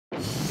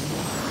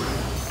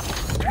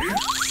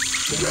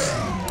Welcome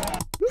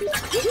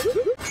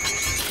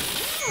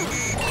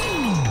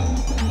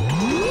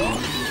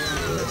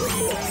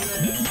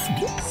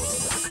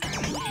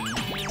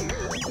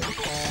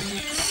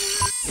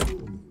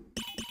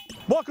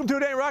to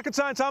It Ain't Rocket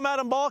Science. I'm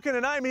Adam Balkin,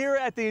 and I'm here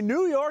at the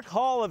New York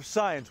Hall of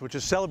Science, which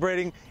is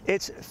celebrating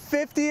its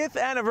 50th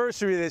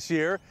anniversary this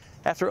year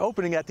after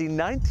opening at the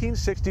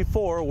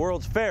 1964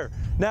 World's Fair.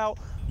 Now,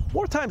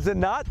 more times than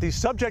not, the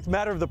subject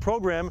matter of the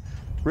program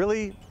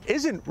really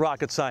isn't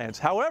rocket science.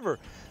 However,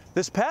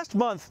 this past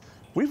month,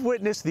 we've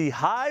witnessed the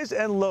highs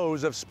and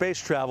lows of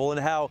space travel and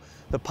how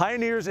the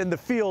pioneers in the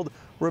field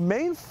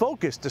remain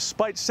focused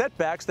despite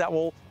setbacks that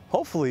will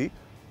hopefully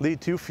lead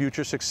to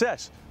future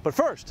success. But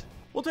first,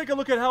 we'll take a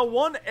look at how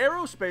one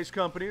aerospace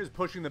company is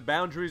pushing the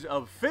boundaries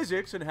of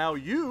physics and how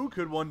you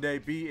could one day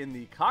be in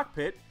the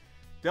cockpit,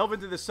 delve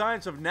into the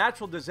science of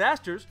natural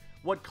disasters,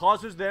 what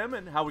causes them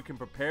and how we can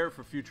prepare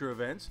for future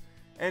events,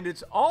 and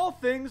it's all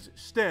things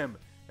STEM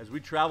as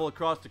we travel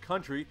across the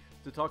country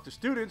to talk to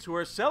students who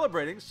are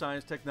celebrating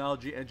science,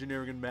 technology,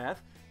 engineering, and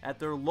math at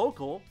their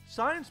local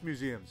science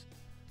museums.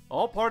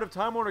 All part of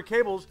Time Warner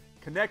Cable's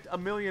Connect a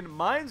Million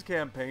Minds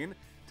campaign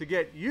to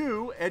get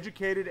you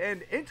educated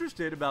and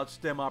interested about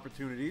STEM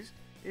opportunities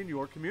in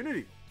your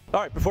community.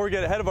 All right, before we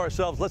get ahead of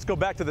ourselves, let's go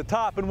back to the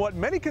top and what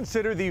many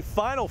consider the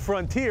final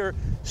frontier,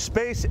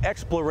 space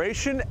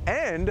exploration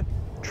and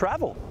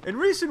travel. In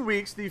recent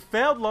weeks, the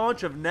failed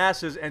launch of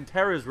NASA's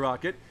Antares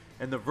rocket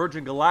and the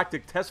Virgin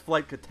Galactic test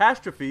flight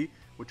catastrophe,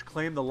 which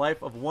claimed the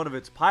life of one of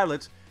its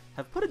pilots,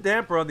 have put a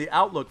damper on the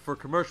outlook for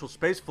commercial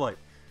spaceflight.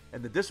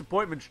 And the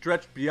disappointment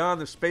stretched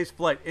beyond the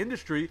spaceflight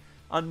industry.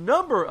 A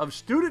number of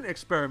student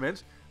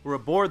experiments were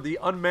aboard the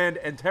unmanned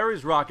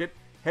Antares rocket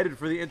headed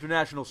for the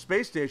International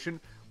Space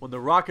Station when the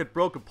rocket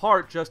broke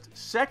apart just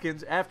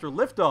seconds after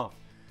liftoff.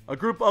 A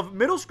group of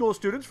middle school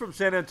students from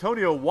San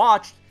Antonio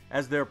watched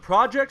as their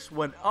projects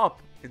went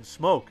up in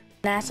smoke.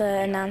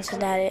 NASA announced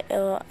that it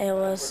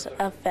was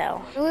a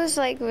fail. I was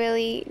like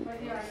really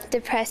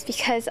depressed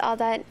because all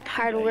that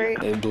hard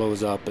work. It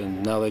blows up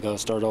and now they gotta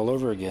start all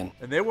over again.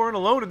 And they weren't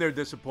alone in their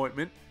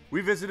disappointment.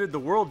 We visited the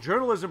World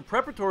Journalism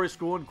Preparatory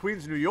School in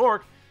Queens, New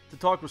York to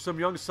talk with some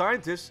young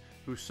scientists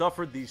who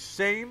suffered the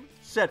same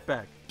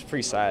setback. It's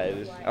pretty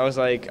sad. I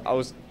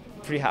was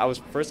pretty happy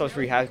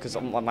because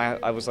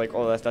I was like,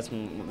 oh,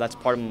 that's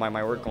part of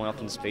my work going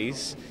up in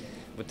space.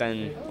 But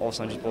then all of a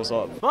sudden just blows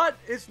up. But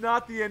it's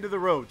not the end of the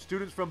road.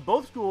 Students from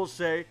both schools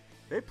say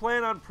they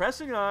plan on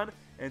pressing on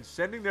and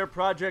sending their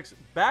projects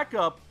back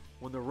up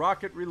when the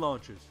rocket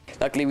relaunches.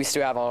 Luckily, we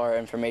still have all our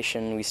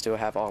information, we still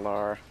have all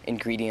our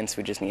ingredients,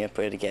 we just need to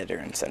put it together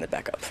and send it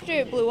back up. After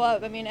it blew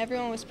up, I mean,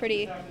 everyone was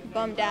pretty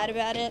bummed out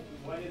about it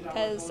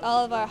because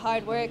all of our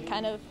hard work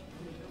kind of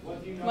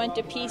went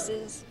to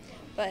pieces.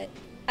 But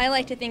I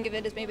like to think of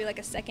it as maybe like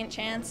a second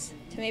chance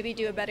to maybe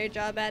do a better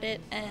job at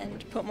it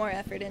and put more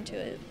effort into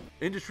it.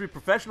 Industry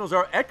professionals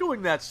are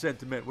echoing that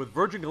sentiment, with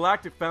Virgin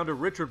Galactic founder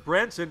Richard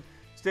Branson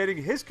stating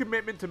his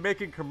commitment to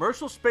making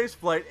commercial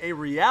spaceflight a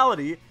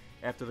reality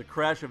after the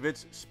crash of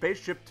its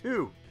Spaceship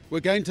Two.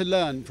 We're going to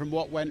learn from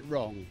what went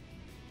wrong,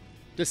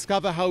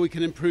 discover how we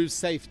can improve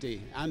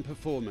safety and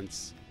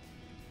performance,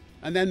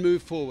 and then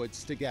move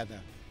forwards together.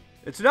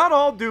 It's not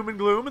all doom and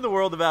gloom in the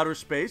world of outer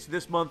space.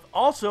 This month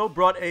also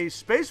brought a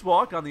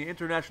spacewalk on the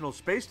International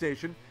Space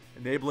Station,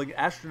 enabling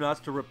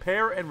astronauts to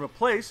repair and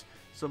replace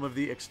some of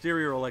the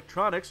exterior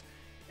electronics,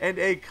 and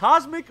a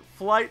cosmic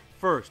flight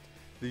first.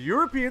 The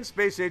European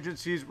Space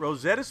Agency's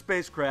Rosetta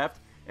spacecraft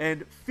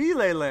and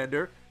Philae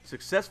lander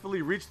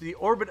successfully reached the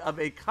orbit of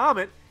a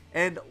comet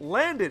and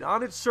landed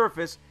on its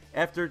surface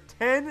after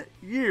 10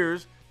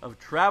 years of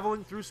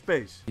traveling through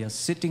space. We are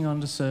sitting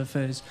on the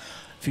surface.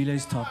 Philae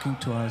is talking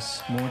to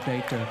us. More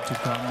data to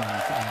come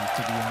and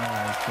to be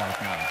analyzed right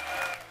now.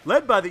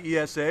 Led by the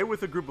ESA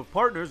with a group of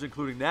partners,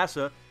 including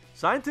NASA,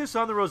 scientists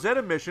on the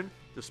Rosetta mission,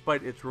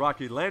 despite its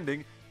rocky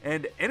landing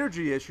and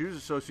energy issues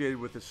associated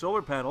with the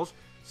solar panels,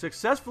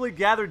 successfully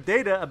gathered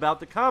data about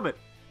the comet.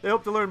 They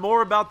hope to learn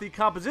more about the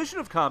composition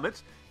of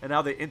comets and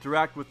how they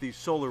interact with the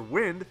solar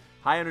wind,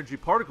 high-energy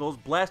particles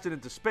blasted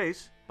into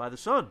space by the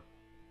sun.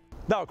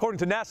 Now, according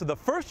to NASA, the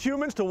first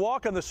humans to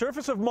walk on the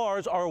surface of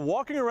Mars are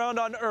walking around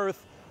on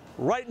Earth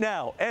right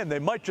now, and they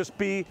might just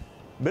be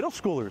middle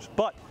schoolers.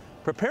 But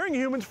preparing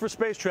humans for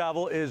space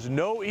travel is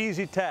no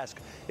easy task.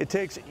 It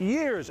takes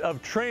years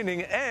of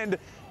training and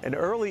an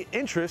early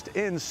interest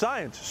in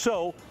science.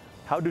 So,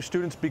 how do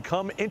students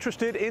become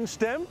interested in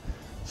STEM?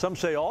 Some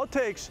say all it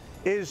takes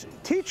is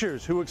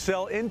teachers who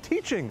excel in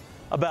teaching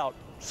about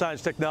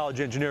science,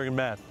 technology, engineering, and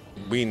math.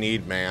 We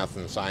need math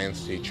and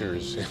science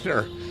teachers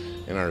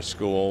in our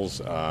schools.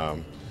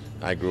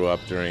 I grew up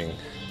during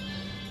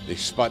the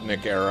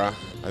Sputnik era.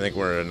 I think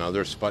we're at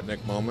another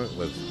Sputnik moment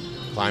with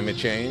climate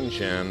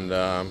change, and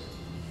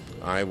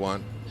I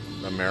want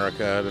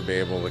America to be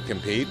able to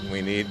compete, and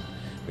we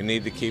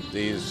need to keep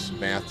these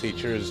math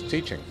teachers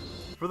teaching.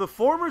 For the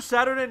former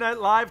Saturday Night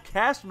Live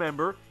cast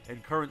member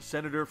and current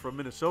senator from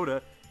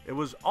Minnesota, it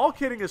was all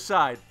kidding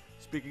aside,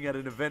 speaking at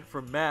an event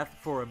for Math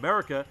for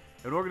America,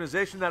 an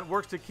organization that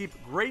works to keep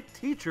great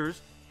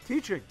teachers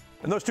teaching.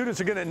 And those students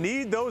are going to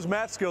need those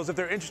math skills if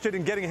they're interested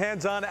in getting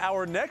hands-on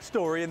our next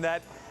story, in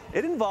that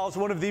it involves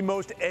one of the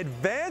most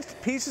advanced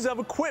pieces of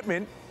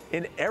equipment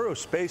in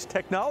aerospace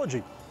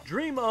technology.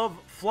 Dream of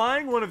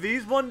flying one of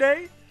these one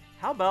day?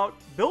 How about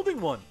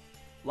building one?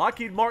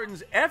 Lockheed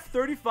Martin's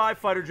F-35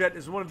 fighter jet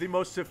is one of the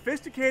most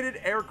sophisticated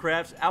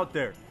aircrafts out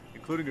there,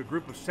 including a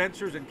group of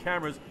sensors and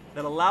cameras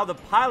that allow the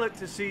pilot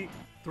to see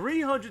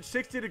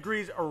 360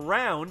 degrees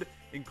around,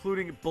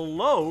 including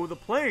below the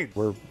plane.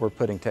 We're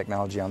putting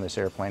technology on this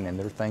airplane, and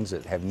there are things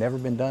that have never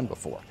been done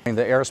before. I mean,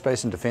 the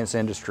aerospace and defense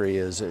industry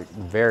is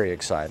very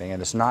exciting,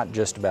 and it's not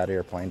just about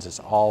airplanes, it's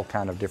all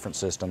kind of different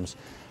systems,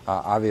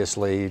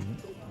 obviously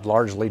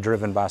largely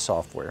driven by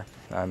software.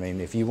 I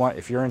mean, if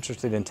you're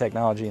interested in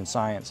technology and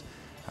science,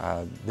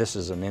 this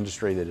is an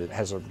industry that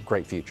has a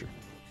great future.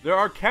 There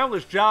are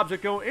countless jobs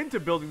that go into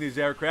building these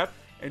aircraft: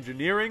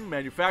 engineering,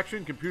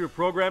 manufacturing, computer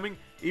programming,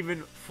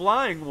 even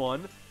flying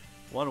one.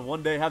 Want to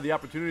one day have the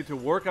opportunity to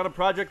work on a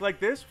project like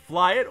this,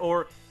 fly it,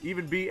 or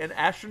even be an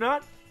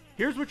astronaut?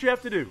 Here's what you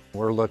have to do.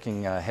 We're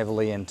looking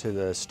heavily into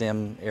the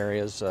STEM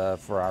areas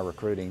for our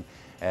recruiting.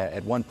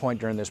 At one point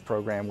during this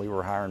program, we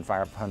were hiring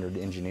 500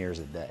 engineers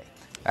a day.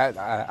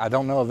 I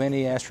don't know of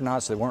any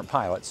astronauts that weren't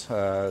pilots,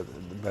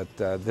 but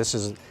this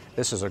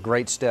is a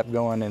great step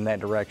going in that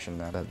direction.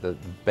 The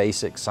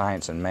basic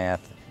science and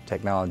math,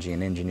 technology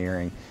and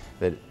engineering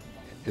that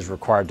is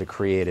required to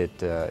create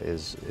it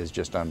is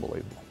just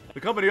unbelievable. The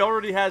company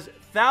already has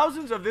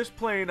thousands of this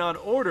plane on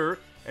order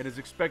and is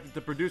expected to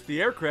produce the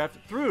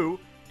aircraft through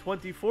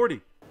 2040.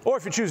 Or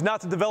if you choose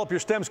not to develop your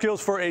STEM skills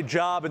for a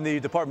job in the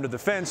Department of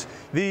Defense,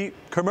 the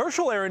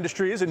commercial air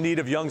industry is in need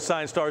of young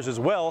science stars as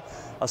well.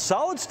 A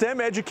solid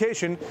STEM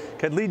education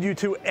can lead you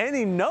to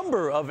any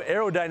number of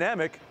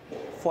aerodynamic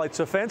flights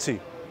of fancy.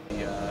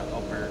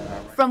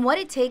 From what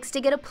it takes to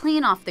get a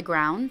plane off the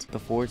ground,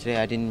 Before today,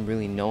 I didn't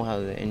really know how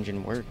the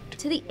engine worked.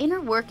 to the inner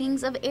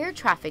workings of air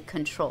traffic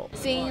control.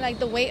 Seeing like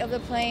the weight of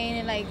the plane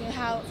and like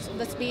how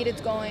the speed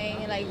it's going,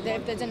 and like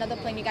if there's another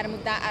plane, you got to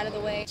move that out of the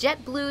way.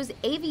 JetBlue's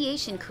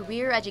Aviation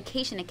Career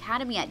Education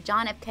Academy at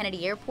John F.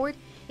 Kennedy Airport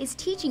is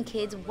teaching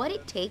kids what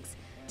it takes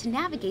to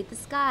navigate the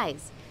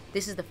skies.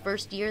 This is the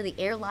first year the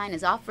airline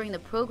is offering the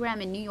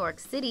program in New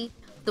York City.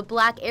 The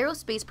Black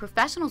Aerospace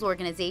Professionals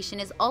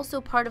Organization is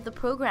also part of the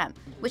program,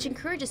 which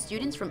encourages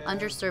students from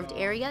underserved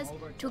areas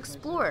to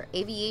explore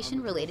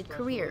aviation-related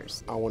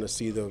careers. I want to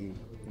see them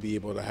be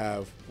able to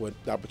have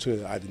the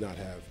opportunity that I did not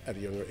have at a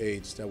younger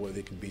age, that way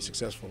they can be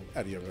successful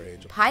at a younger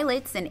age.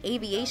 Pilots and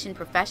aviation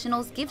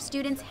professionals give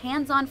students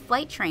hands-on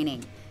flight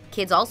training.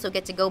 Kids also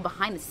get to go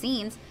behind the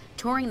scenes,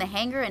 touring the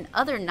hangar and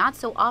other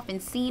not-so-often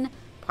seen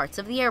parts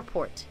of the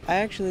airport. I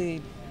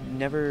actually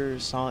never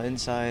saw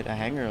inside a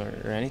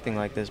hangar or anything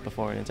like this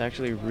before, and it's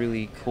actually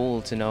really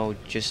cool to know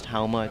just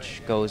how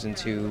much goes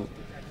into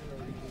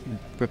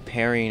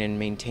repairing and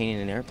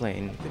maintaining an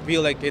airplane. I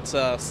feel like it's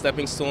a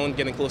stepping stone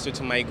getting closer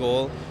to my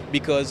goal,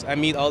 because I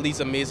meet all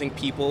these amazing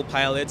people,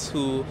 pilots,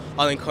 who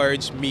all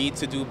encourage me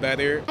to do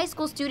better. High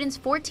school students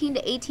 14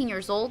 to 18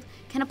 years old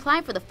can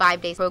apply for the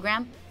 5-day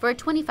program for a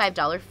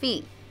 $25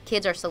 fee.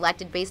 Kids are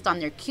selected based on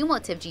their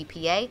cumulative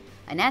GPA,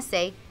 an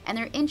essay, and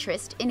their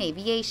interest in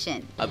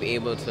aviation. I'll be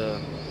able to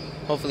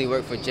hopefully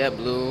work for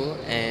JetBlue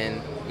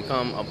and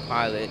become a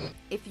pilot.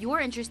 If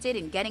you're interested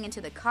in getting into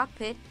the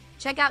cockpit,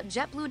 check out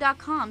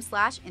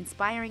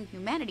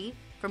jetblue.com/inspiringhumanity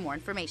for more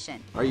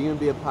information. Are you going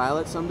to be a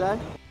pilot someday?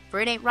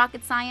 For It Ain't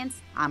Rocket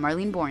Science, I'm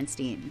Arlene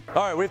Bornstein. All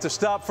right, we have to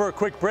stop for a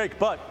quick break,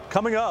 but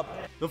coming up,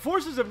 the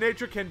forces of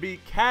nature can be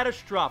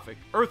catastrophic: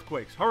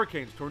 earthquakes,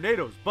 hurricanes,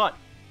 tornadoes, but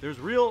there's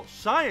real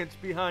science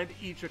behind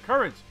each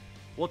occurrence.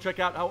 We'll check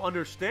out how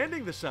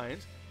understanding the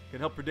science can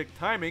help predict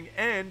timing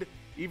and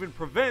even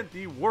prevent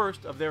the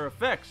worst of their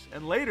effects.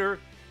 And later,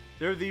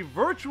 they're the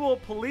virtual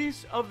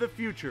police of the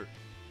future.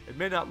 It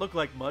may not look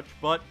like much,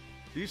 but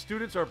these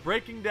students are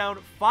breaking down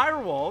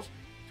firewalls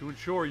to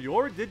ensure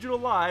your digital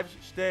lives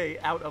stay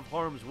out of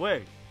harm's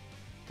way.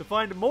 To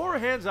find more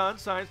hands-on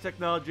science,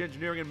 technology,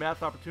 engineering, and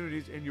math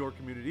opportunities in your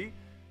community,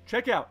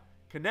 check out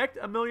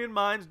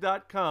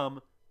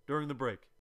connectamillionminds.com during the break.